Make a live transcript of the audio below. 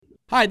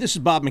Hi, this is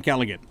Bob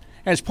McElligott.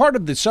 As part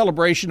of the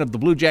celebration of the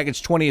Blue Jackets'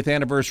 20th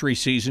anniversary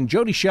season,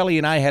 Jody Shelley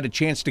and I had a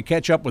chance to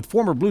catch up with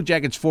former Blue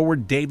Jackets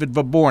forward David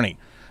Vaborny.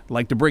 I'd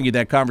like to bring you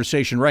that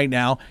conversation right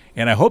now,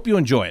 and I hope you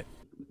enjoy it.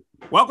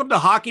 Welcome to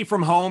Hockey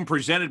from Home,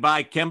 presented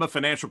by Kemba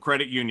Financial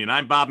Credit Union.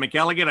 I'm Bob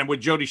McElligott. I'm with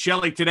Jody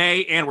Shelley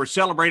today, and we're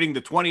celebrating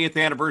the 20th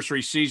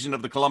anniversary season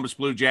of the Columbus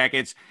Blue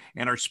Jackets,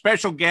 and our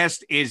special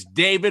guest is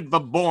David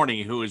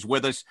Vaborny, who is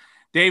with us.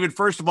 David,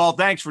 first of all,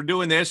 thanks for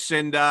doing this,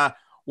 and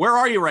where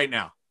are you right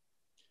now?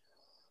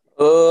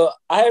 I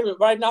am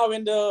right now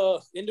in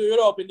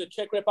Europe, in the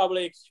Czech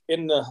Republic,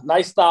 in a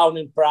nice town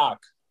in Prague.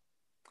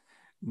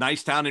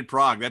 Nice town in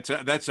Prague.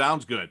 That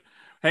sounds good.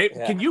 Hey,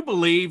 yeah. Can you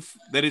believe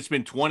that it's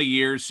been 20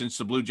 years since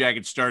the Blue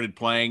Jackets started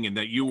playing and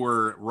that you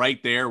were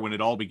right there when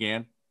it all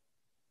began?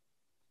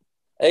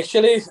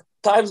 Actually,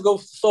 times go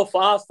so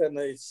fast, and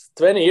it's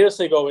 20 years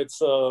ago. It's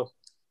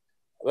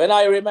when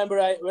I remember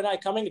when I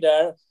coming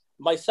there,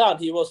 my son,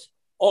 he was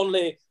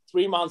only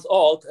 3 months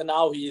old, and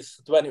now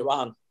he's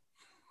 21.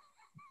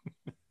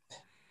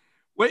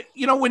 Well,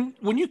 you know,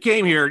 when you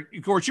came here,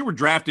 of course, you were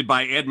drafted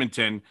by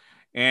Edmonton,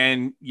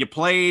 and you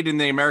played in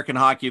the American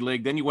Hockey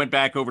League. Then you went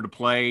back over to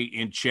play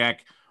in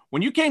Czech.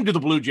 When you came to the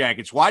Blue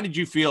Jackets, why did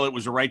you feel it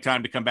was the right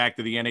time to come back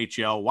to the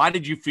NHL? Why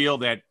did you feel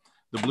that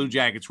the Blue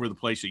Jackets were the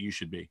place that you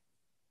should be?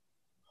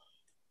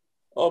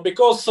 Oh,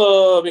 because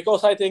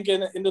I think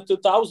in the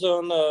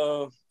 2000,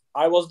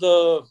 I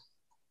was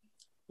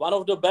one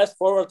of the best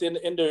forward in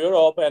the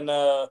Europe, and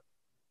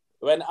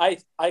when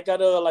I got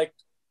a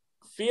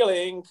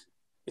feeling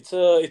it's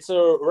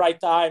a right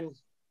time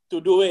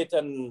to do it,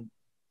 and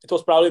it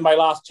was probably my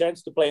last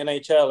chance to play in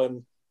NHL,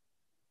 and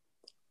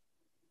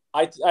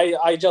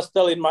I just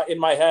tell in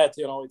my head,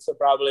 you know, it's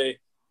probably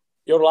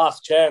your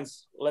last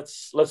chance.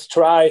 Let's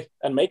try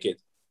and make it.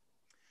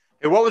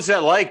 Hey, what was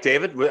that like,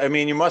 David? I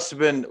mean, you must have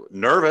been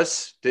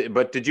nervous,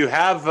 but did you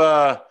have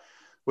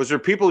was there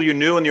people you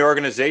knew in the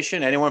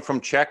organization? Anyone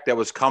from Czech that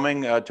was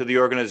coming to the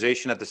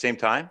organization at the same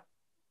time?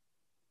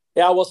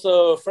 Yeah, I was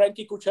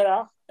Frankie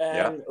Kuchera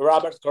and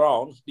Robert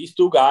Krohn. These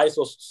two guys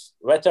was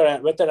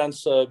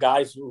veterans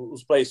guys who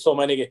played so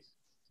many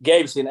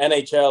games in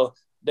NHL.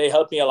 They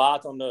helped me a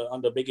lot on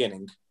the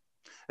beginning.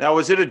 Now,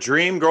 was it a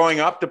dream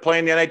growing up to play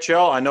in the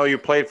NHL? I know you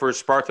played for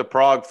Sparta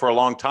Prague for a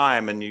long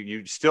time, and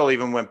you still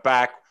even went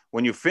back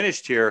when you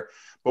finished here.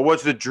 But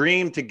was the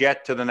dream to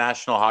get to the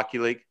National Hockey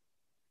League?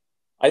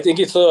 I think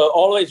it's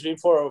always a dream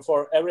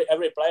for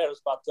every player.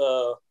 But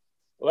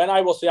when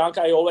I was young,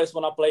 I always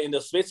want to play in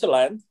the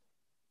Switzerland.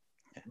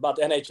 But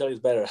NHL is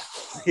better.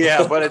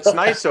 Yeah, but it's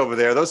nice over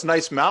there. Those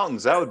nice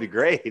mountains, that would be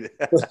great.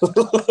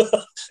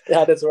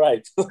 Yeah, that's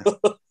right.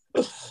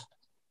 You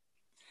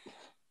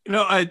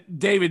know,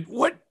 David,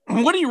 what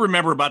do you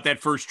remember about that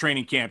first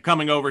training camp,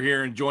 coming over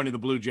here and joining the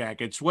Blue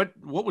Jackets? What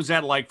was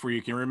that like for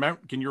you?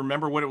 Can you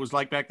remember what it was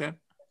like back then?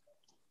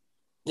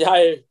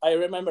 Yeah, I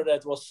remember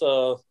that was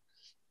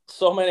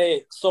so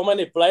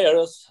many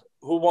players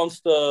who wants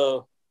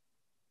to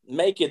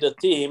make it a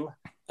team,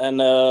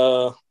 and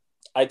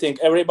I think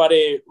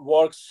everybody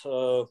works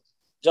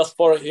just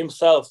for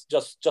himself,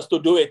 just to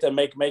do it and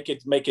make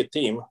it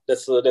team.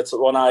 That's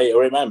what I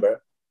remember.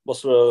 It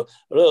was a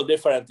little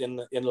different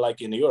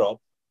in Europe.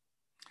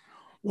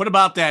 What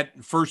about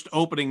that first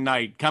opening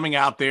night, coming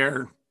out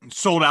there,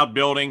 sold out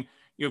building?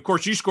 Of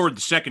course, you scored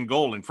the second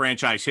goal in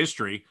franchise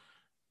history,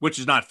 which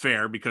is not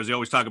fair because they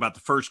always talk about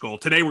the first goal.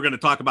 Today, we're going to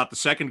talk about the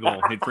second goal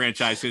in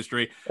franchise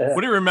history. What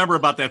do you remember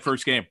about that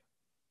first game?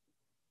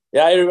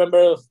 Yeah, I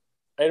remember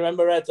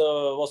it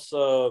was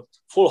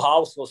full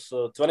house, was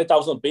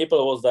 20,000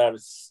 people was there.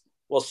 It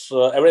was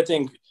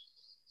everything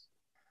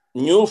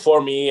new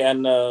for me,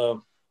 and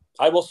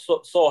I was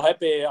so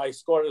happy I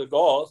scored the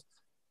goal.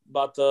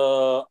 But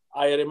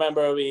I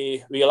remember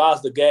we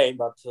lost the game,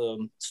 but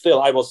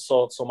still I was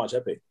so much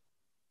happy.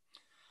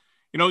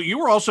 You know, you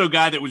were also a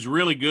guy that was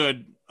really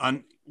good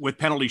with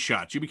penalty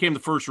shots. You became the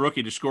first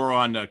rookie to score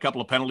on a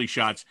couple of penalty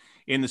shots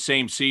in the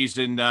same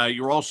season.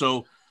 You were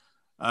also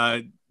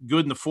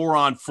good in the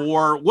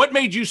 4-on-4. What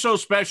made you so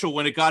special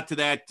when it got to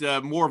that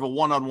more of a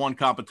one-on-one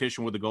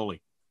competition with the goalie?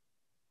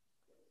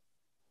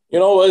 You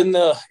know, in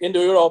the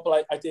Europe,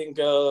 I think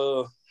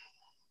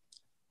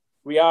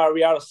we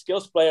are a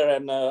skills player,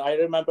 and I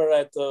remember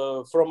that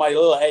from my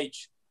little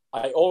age,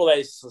 I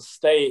always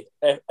stay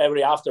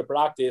every after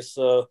practice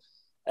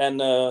and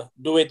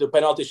do it the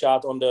penalty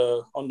shot on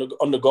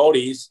the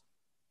goalies.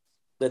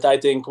 That I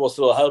think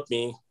will help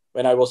me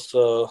when I was a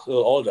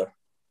little older.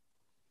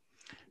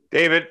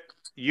 David,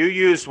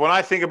 when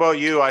I think about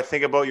you, I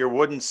think about your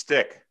wooden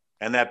stick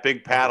and that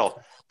big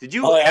paddle. Did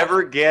you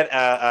ever get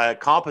a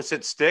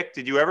composite stick?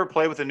 Did you ever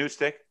play with a new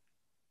stick?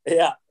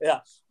 Yeah.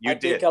 You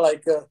did?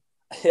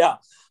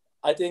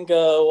 I think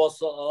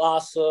was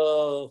last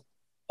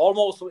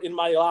almost in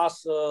my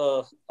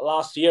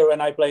last year when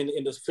I played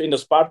in the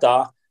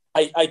Sparta.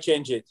 I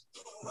changed it.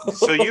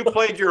 So you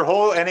played your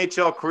whole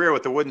NHL career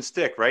with the wooden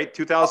stick, right?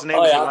 2008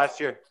 was your last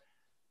year.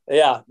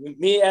 Yeah,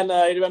 me and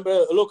I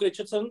remember Luke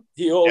Richardson.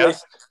 He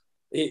always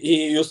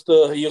he used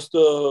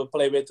to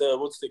play with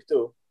wood stick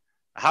too.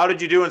 How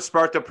did you do in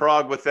Sparta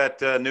Prague with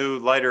that new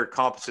lighter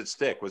composite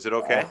stick? Was it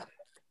okay?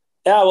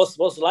 Yeah, it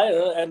was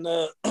lighter, and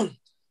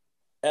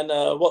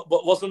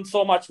wasn't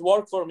so much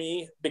work for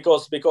me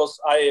because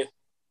I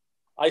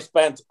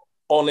spent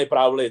only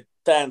probably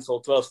 10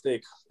 or 12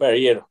 sticks per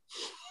year.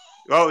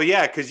 Oh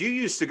yeah, because you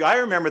used to. I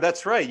remember,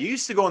 that's right. You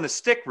used to go in the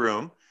stick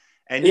room,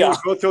 and you would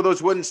go through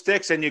those wooden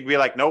sticks, and you'd be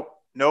like, nope,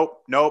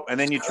 nope, nope, and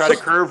then you try to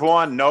curve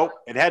one. Nope,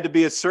 it had to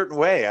be a certain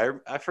way.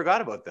 I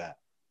forgot about that.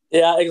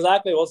 Yeah,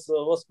 exactly. It was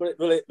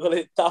really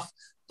really tough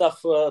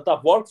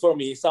work for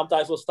me.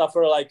 Sometimes it was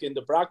tougher, like in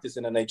the practice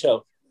in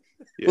NHL.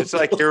 It's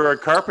like you're a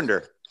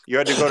carpenter. You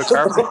had to go to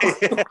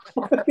carpenter.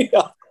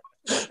 Yeah,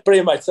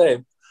 pretty much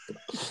same.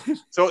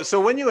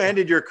 So when you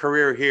ended your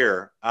career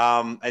here,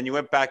 and you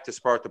went back to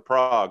Sparta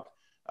Prague,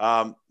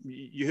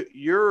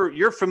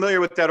 you're familiar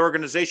with that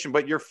organization,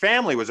 but your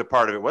family was a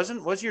part of it,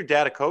 was your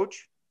dad a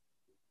coach?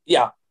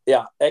 Yeah.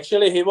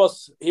 Actually, he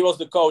was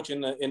the coach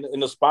in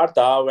the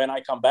Sparta when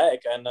I come back,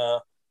 and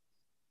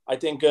I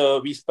think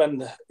we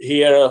spent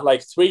here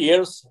like 3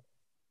 years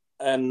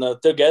and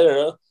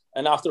together.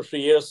 And after 3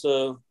 years,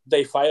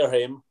 they fire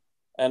him,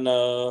 and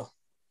was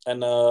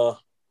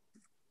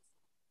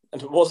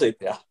it?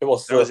 Yeah, it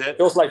was. It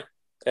was like,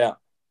 yeah.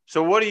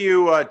 So what do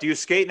you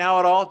skate now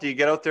at all? Do you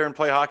get out there and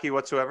play hockey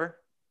whatsoever?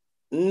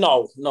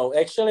 No.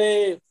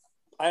 Actually,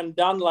 I'm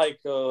done. Like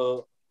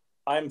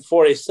I'm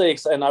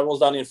 46, and I was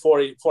done in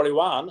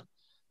 41,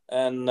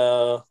 and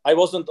I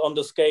wasn't on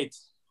the skate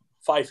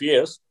 5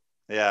 years.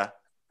 Yeah.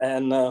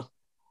 And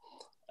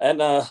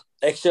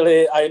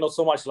actually, I not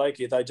so much like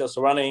it. I just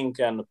running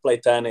and play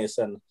tennis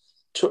and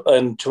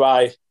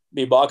try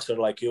be boxer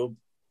like you.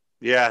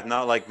 Yeah,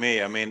 not like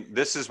me. I mean,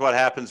 this is what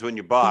happens when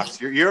you box.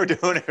 You're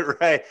doing it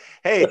right.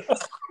 Hey,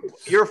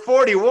 you're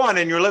 41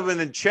 and you're living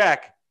in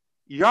Czech.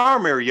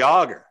 Jaromír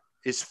Jágr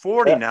is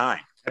 49. Yeah.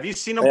 Have you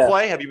seen him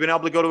play? Have you been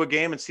able to go to a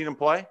game and seen him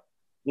play?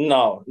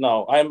 No.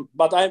 I'm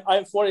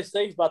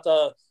 46, but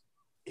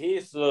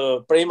he's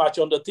pretty much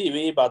on the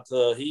TV. But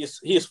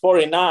he's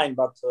 49.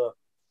 But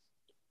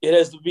it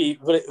has to be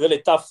really,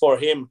 really tough for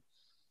him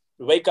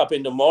to wake up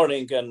in the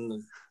morning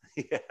and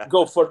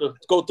go to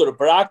the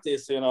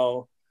practice. You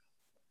know.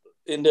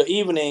 In the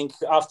evening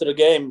after the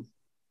game,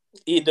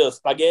 eat the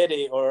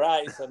spaghetti or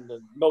rice and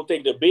no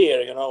take the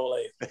beer, you know,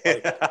 like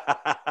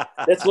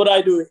that's what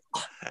I do.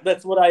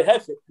 That's what I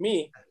have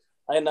me,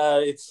 and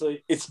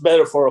it's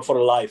better for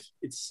life.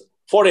 It's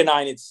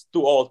 49. It's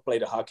too old to play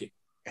the hockey.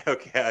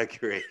 Okay, I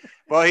agree.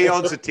 Well, he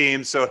owns a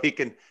team, so he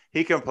can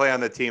play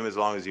on the team as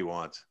long as he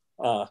wants.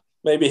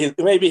 Maybe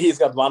he's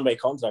got one-way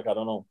contract. I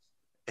don't know.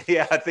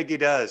 Yeah, I think he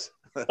does.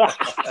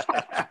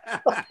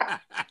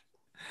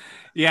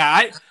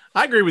 Yeah,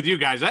 I agree with you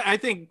guys. I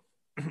think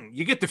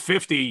you get to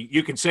 50,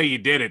 you can say you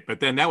did it, but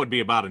then that would be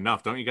about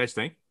enough, don't you guys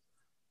think?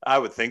 I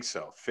would think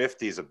so.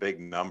 50 is a big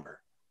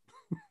number.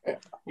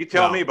 You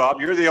tell me, Bob.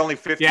 You're the only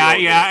 50. Yeah.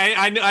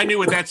 I knew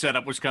what that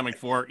setup was coming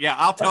for. Yeah,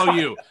 I'll tell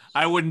you,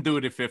 I wouldn't do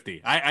it at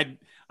 50. I'd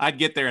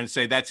get there and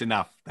say that's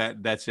enough.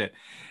 That's it.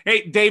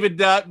 Hey,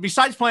 David.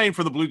 Besides playing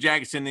for the Blue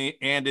Jackets in the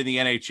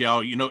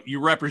NHL, you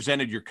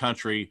represented your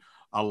country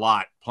a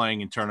lot playing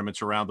in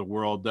tournaments around the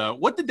world.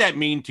 What did that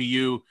mean to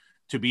you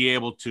to be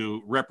able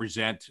to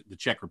represent the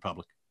Czech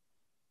Republic?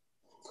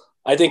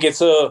 I think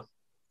it's a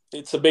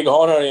big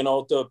honor,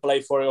 to play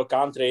for your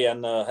country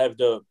and have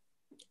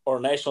our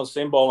national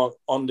symbol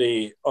on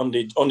the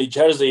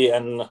jersey,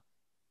 and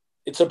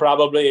it's a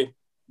probably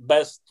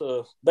best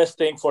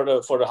thing for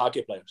the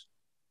hockey players.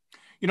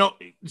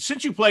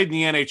 Since you played in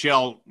the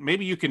NHL,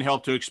 maybe you can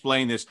help to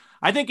explain this.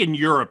 I think in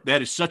Europe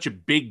that is such a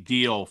big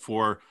deal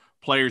for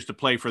players to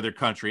play for their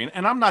country.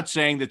 And I'm not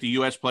saying that the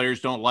U.S.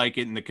 players don't like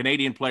it, and the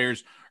Canadian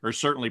players are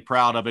certainly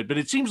proud of it, but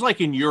it seems like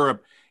in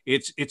Europe,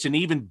 it's an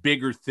even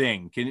bigger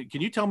thing. Can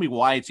you tell me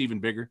why it's even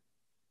bigger?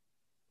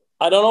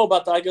 I don't know,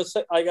 but I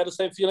got the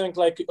same feeling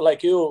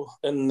like you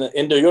in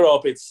the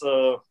Europe. It's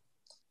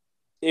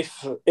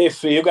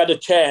if you got a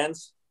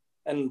chance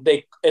and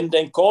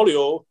then call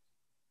you,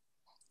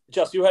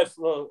 just you have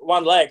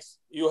one leg,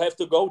 you have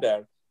to go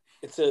there.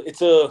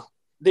 It's a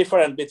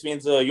different between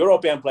the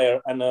European player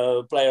and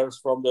players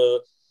from the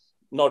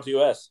North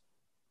US.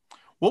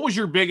 What was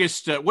your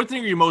biggest? What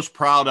thing are you most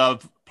proud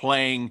of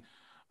playing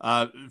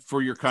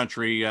for your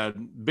country?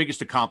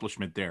 Biggest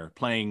accomplishment there,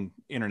 playing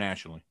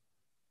internationally.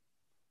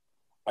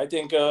 I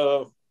think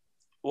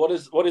what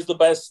is the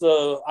best?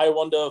 I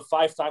won the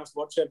 5 times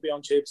World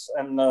Championships,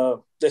 and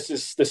this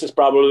is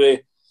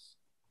probably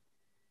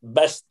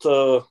best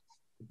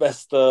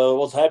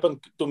what's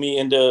happened to me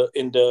in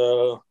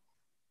the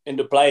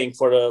playing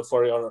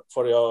for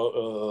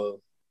your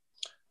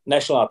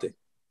nationality.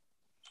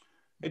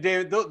 Hey,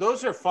 David,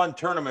 those are fun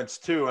tournaments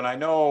too, and I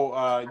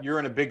know you're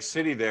in a big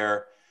city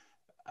there.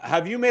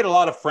 Have you made a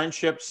lot of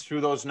friendships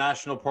through those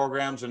national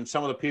programs, and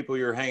some of the people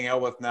you're hanging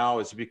out with now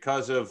is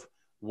because of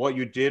what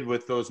you did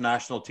with those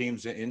national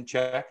teams in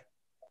Czech?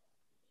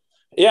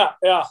 Yeah.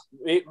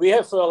 We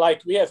have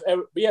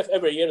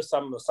every year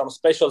some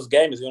special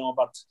games,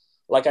 but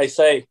like I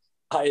say,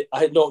 I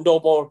don't no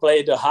more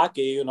play the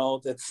hockey.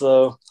 That's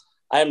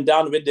I'm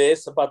done with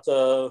this, but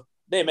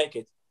they make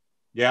it.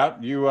 Yeah,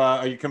 you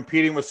are you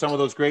competing with some of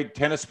those great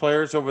tennis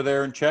players over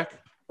there in Czech?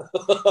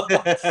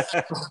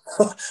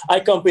 I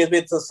compete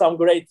with some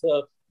great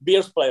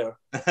beers player.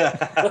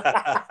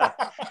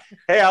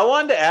 Hey, I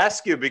wanted to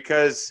ask you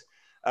because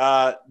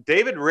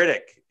David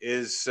Riddick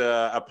is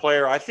a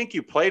player I think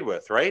you played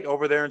with, right,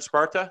 over there in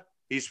Sparta.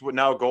 He's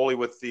now a goalie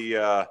with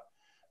the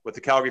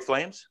Calgary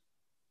Flames.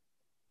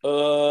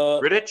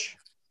 Riddick.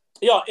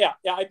 Yeah.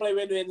 I play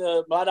with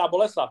Mladá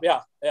Boleslav.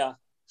 Yeah.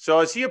 So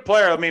is he a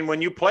player? I mean,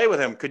 when you play with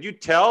him, could you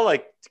tell?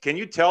 Can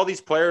you tell these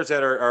players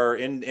that are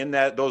in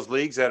those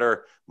leagues that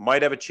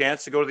might have a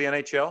chance to go to the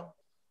NHL?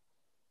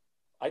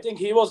 I think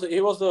he is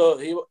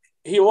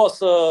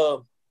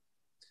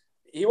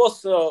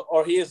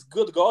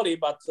good goalie,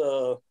 but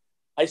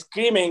I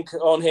screaming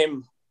on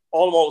him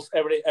almost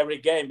every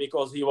game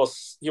because he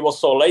was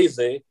so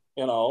lazy,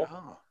 you know.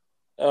 Oh.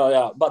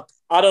 Yeah, but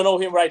I don't know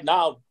him right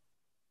now.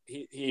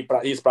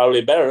 He's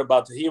probably better,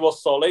 but he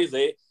was so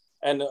lazy.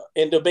 And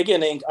in the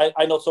beginning,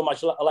 I not so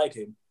much like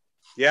him.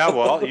 Yeah,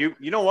 well, you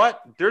know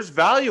what? There's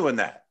value in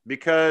that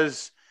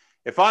because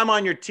if I'm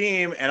on your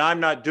team and I'm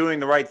not doing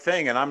the right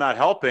thing and I'm not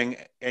helping,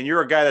 and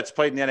you're a guy that's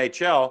played in the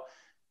NHL,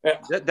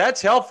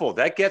 that's helpful.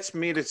 That gets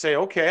me to say,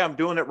 okay, I'm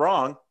doing it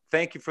wrong.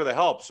 Thank you for the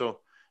help. So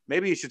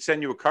maybe you should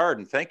send you a card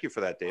and thank you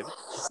for that, David.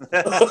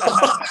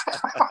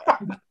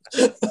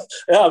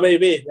 Yeah,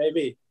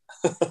 maybe.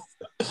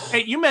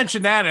 Hey, you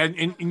mentioned that,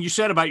 and you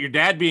said about your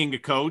dad being a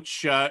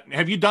coach.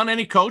 Have you done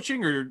any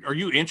coaching, or are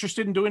you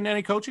interested in doing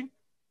any coaching?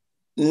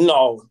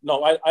 No,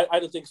 I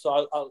don't think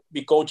so. I'll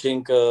be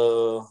coaching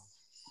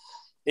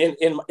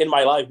in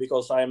my life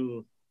because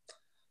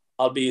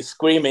I'll be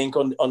screaming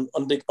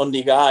on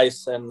the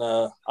guys, and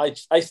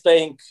I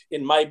staying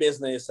in my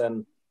business,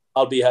 and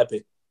I'll be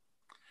happy.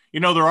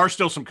 You know, there are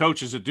still some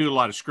coaches that do a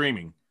lot of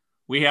screaming.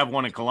 We have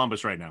one in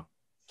Columbus right now.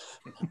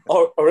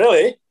 Oh,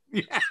 really?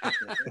 Yeah.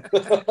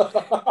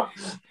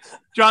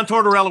 John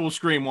Tortorella will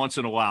scream once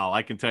in a while.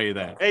 I can tell you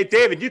that. Hey,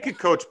 David, you could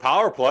coach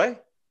power play.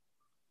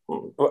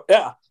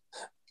 Yeah.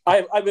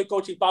 I've been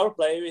coaching power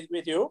play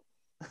with you.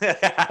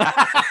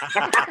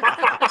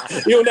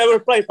 You never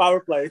play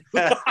power play.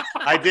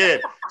 I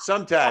did.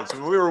 Sometimes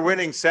when we were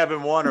winning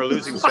 7-1 or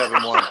losing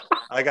 7-1,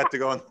 I got to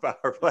go on the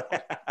power play.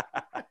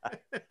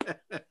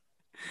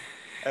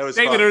 David,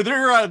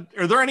 fun.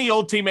 Are there any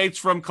old teammates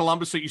from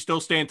Columbus that you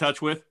still stay in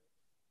touch with?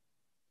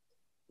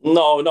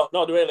 No,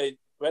 not really.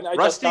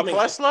 Rusty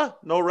Klesla?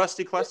 No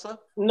Rusty Klesla?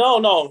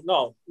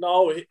 No.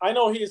 I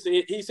know he's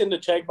in the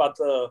Czech, but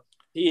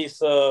he's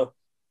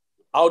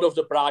out of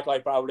the Prague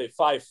like probably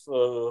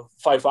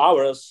 5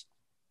 hours.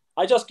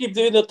 I just keep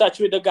doing the touch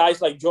with the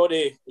guys like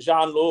Jody,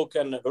 Jean-Luc,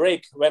 and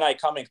Rick when I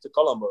coming to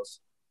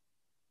Columbus.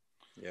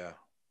 Yeah.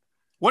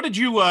 What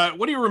do you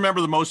remember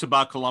the most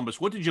about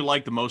Columbus? What did you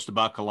like the most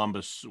about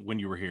Columbus when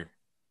you were here?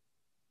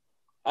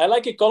 I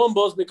like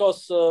Columbus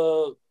because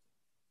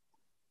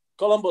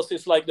Columbus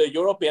is like the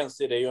European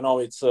city. You know,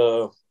 it's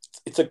a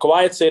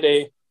quiet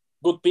city,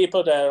 good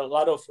people there. A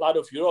lot of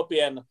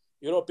European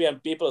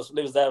people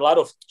lives there. A lot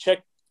of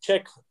Czech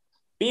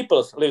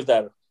people live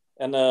there,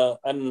 and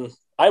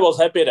I was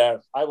happy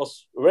there. I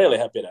was really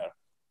happy there.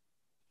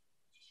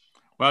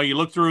 Well, you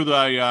look through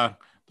the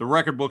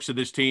record books of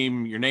this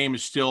team. Your name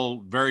is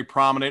still very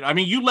prominent. I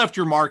mean, you left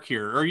your mark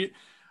here.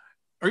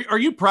 Are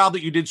you proud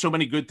that you did so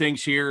many good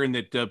things here and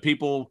that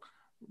people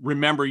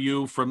remember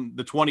you from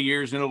the 20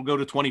 years and it'll go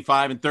to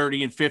 25 and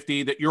 30 and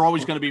 50, that you're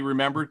always going to be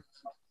remembered?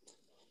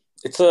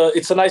 It's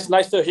a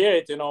nice to hear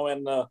it, you know,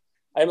 and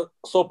I'm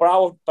so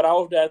proud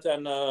of that,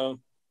 and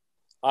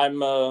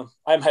I'm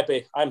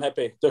happy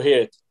to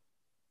hear it.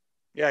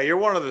 Yeah, you're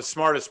one of the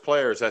smartest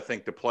players, I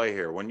think, to play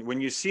here.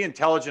 When you see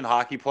intelligent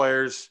hockey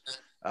players,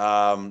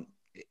 I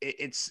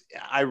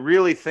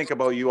really think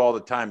about you all the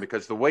time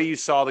because the way you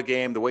saw the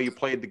game, the way you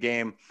played the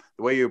game,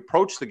 the way you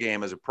approached the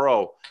game as a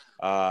pro,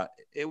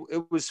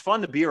 it was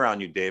fun to be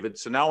around you, David.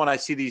 So now when I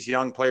see these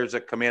young players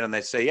that come in and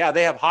they say, yeah,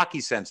 they have hockey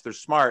sense, they're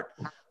smart,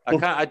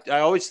 I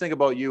always think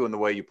about you and the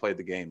way you played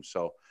the game.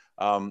 So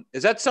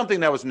is that something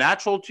that was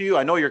natural to you?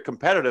 I know you're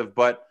competitive,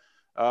 but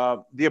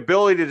the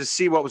ability to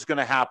see what was going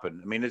to happen.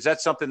 I mean, is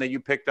that something that you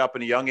picked up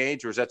in a young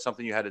age, or is that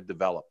something you had to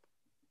develop?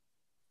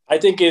 I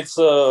think it's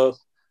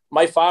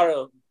my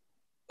father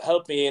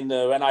helped me in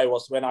when I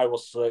was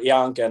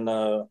young,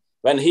 and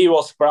when he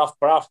was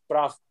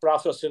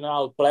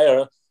professional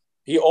player,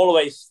 he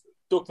always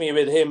took me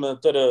with him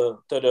to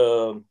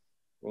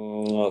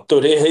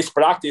his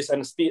practice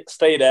and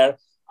stay there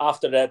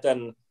after that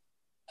and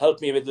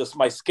helped me with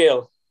my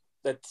skill.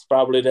 That's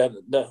probably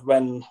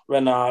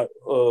when I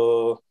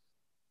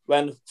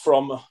went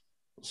from.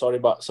 Sorry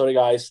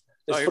guys.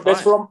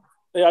 It's from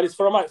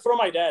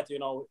my dad. You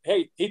know,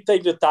 hey, he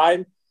take the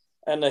time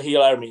and he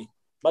learned me.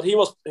 But he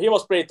was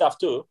pretty tough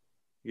too.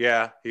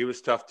 Yeah, he was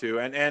tough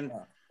too. And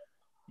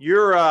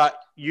you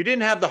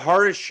didn't have the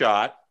hardest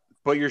shot,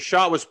 but your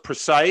shot was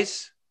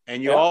precise,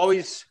 and you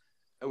always.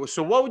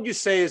 So, what would you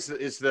say is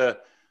the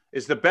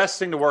best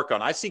thing to work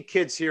on? I see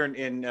kids here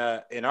in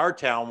our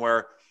town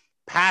where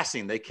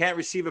passing. They can't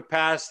receive a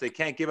pass. They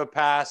can't give a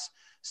pass.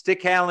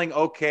 Stick handling,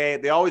 okay.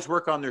 They always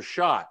work on their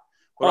shot.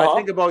 But I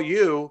think about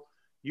you,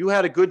 you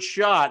had a good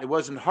shot. It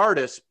wasn't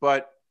hardest,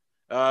 but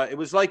it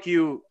was like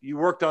you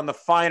worked on the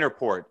finer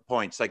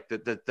points, like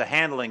the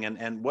handling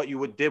and what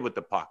you did with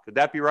the puck. Could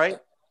that be right?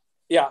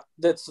 Yeah,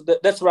 that's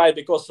right.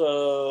 Because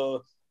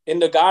in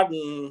the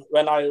garden,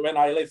 when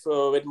I live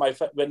with my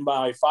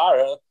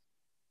father,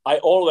 I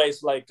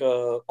always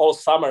all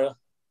summer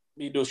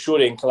we do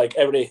shooting like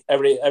every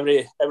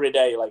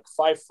day, like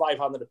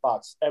 500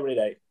 pucks every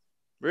day.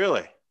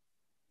 Really?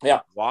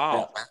 Yeah.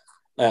 Wow.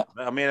 Yeah.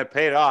 I mean, it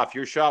paid off.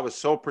 Your shot was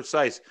so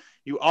precise.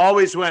 You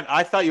always went.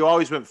 I thought you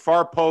always went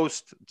far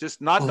post,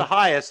 just not the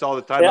highest all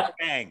the time. Yeah. But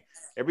bang,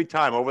 every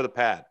time over the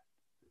pad.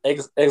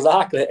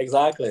 Exactly.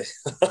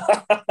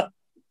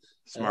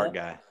 Smart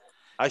guy.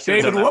 I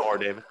should have done that more,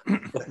 David.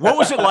 What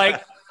was it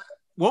like?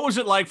 What was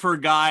it like for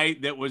a guy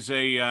that was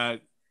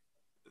that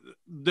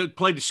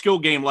played the skill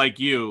game like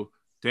you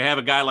to have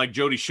a guy like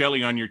Jody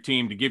Shelley on your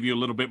team to give you a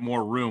little bit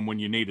more room when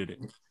you needed it?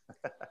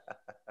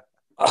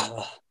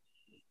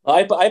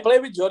 I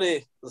played with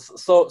Jody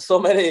so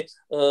many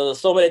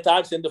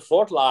times in the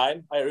fourth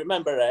line. I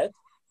remember that,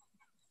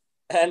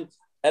 and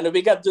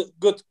we got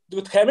good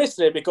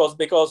chemistry because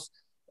they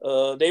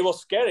were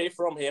scary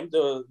from him,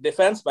 the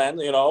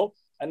defenseman,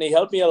 and he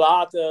helped me a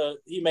lot.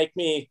 He make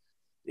me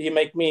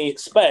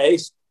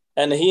space,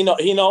 and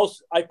he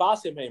knows I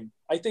pass him.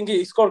 I think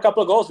he scored a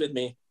couple of goals with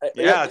me.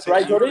 Yeah, that's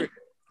right, Jody.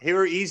 He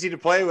were easy to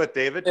play with,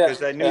 David,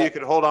 because I knew you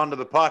could hold on to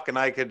the puck, and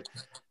I could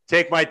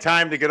take my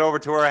time to get over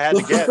to where I had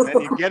to get, and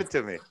then you'd get it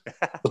to me.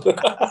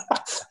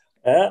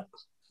 Yeah.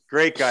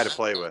 Great guy to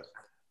play with.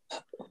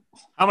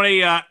 How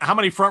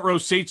many front row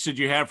seats did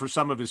you have for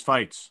some of his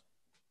fights?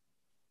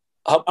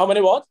 How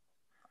many what?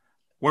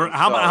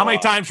 How many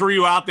times were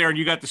you out there and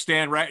you got to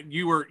stand right?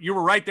 You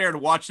were right there to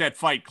watch that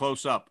fight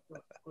close up.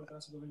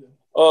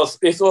 Oh,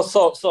 it was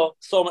so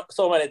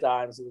many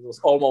times. It was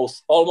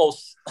almost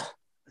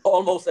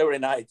every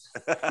night.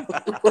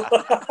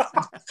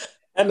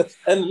 and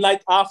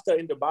night after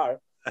in the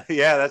bar.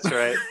 Yeah, that's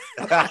right.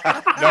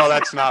 No,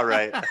 that's not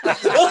right.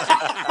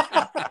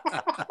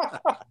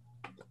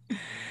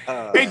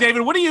 Hey,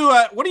 David, what do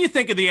you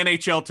think of the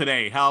NHL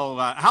today?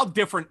 How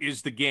different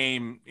is the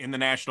game in the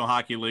National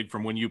Hockey League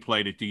from when you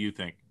played it? Do you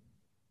think?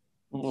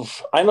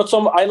 I'm not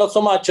so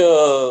much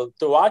to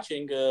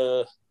watching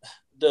the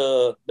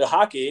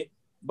hockey,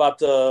 but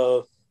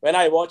when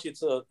I watch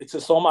it's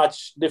so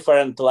much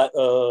different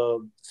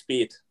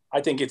speed.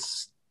 I think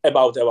it's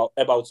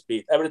about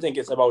speed. Everything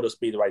is about the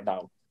speed right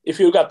now. If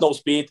you got no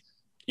speed,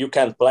 you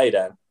can't play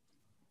then.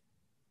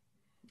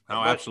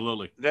 Oh,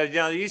 absolutely.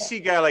 You see a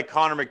guy like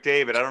Connor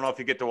McDavid. I don't know if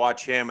you get to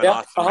watch him and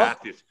Austin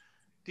Matthews.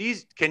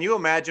 Can you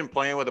imagine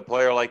playing with a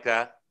player like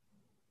that?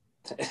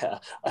 Yeah,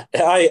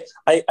 I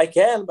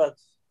can, but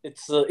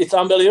it's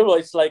unbelievable.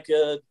 It's like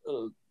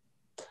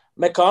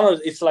McConnell.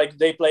 It's like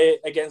they play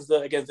against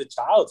the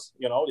Childs.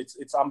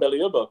 It's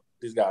unbelievable.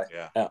 This guy.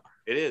 Yeah.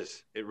 It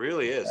is. It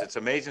really is. Yeah. It's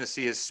amazing to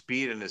see his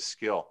speed and his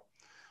skill.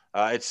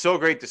 It's so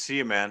great to see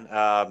you, man.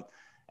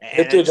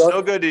 And it's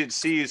so good to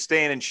see you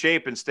staying in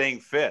shape and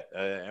staying fit.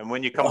 And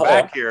when you come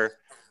back here,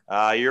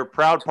 you're a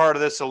proud part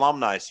of this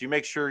alumni. So you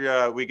make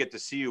sure we get to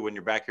see you when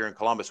you're back here in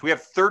Columbus. We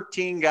have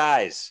 13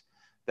 guys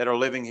that are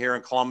living here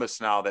in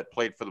Columbus now that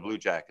played for the Blue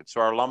Jackets.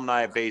 So our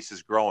alumni base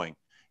is growing.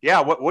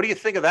 Yeah, what do you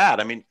think of that?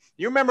 I mean,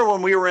 you remember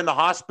when we were in the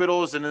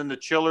hospitals and in the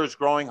chillers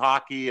growing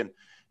hockey and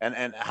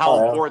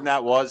how important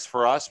that was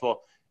for us?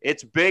 Well,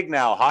 it's big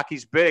now.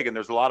 Hockey's big, and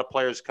there's a lot of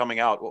players coming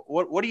out.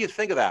 What do you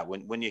think of that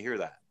when you hear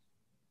that?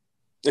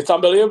 It's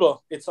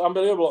unbelievable. It's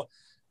unbelievable.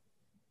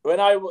 When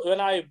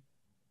I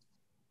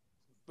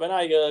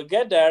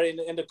get there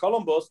in the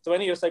Columbus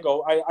 20 years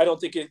ago, I don't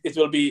think it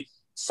will be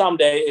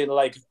someday in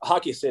like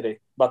Hockey City.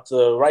 But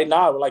right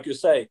now, like you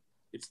say,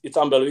 it's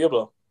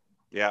unbelievable.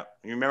 Yeah,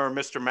 you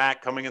remember Mr.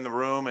 Mack coming in the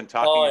room and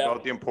talking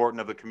about the importance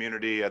of the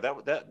community.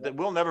 That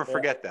we'll never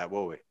forget that,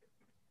 will we?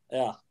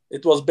 Yeah,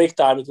 it was big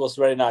time. It was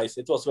very nice.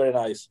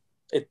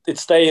 It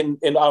stayed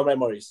in our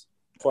memories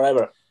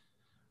forever.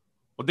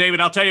 Well,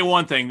 David, I'll tell you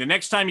one thing. The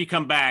next time you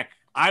come back,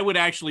 I would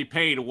actually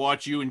pay to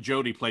watch you and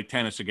Jody play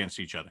tennis against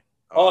each other.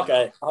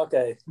 Okay. Well,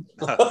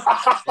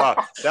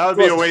 that would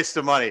be a waste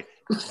of money.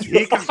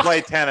 He can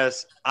play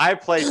tennis. I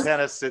play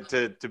tennis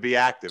to be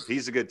active.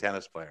 He's a good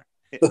tennis player.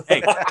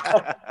 Hey,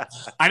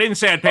 I didn't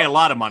say I'd pay a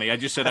lot of money. I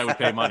just said I would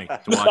pay money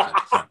to watch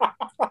it. So.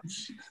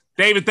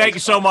 David, thank you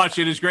so much.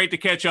 It is great to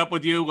catch up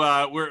with you.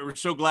 We're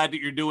so glad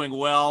that you're doing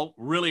well.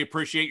 Really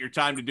appreciate your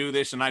time to do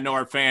this. And I know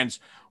our fans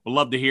will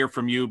love to hear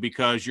from you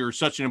because you're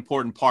such an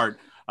important part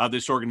of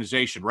this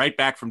organization right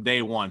back from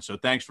day one. So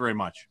thanks very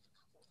much.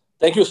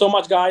 Thank you so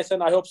much, guys.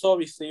 And I hope so.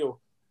 We see you.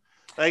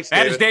 Thanks,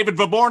 David. That is David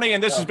Vaborny,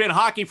 and this has been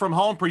Hockey from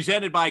Home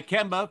presented by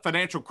Kemba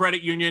Financial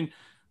Credit Union.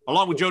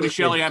 Along with Jody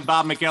Shelley, I'm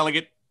Bob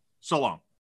McElligott. So long.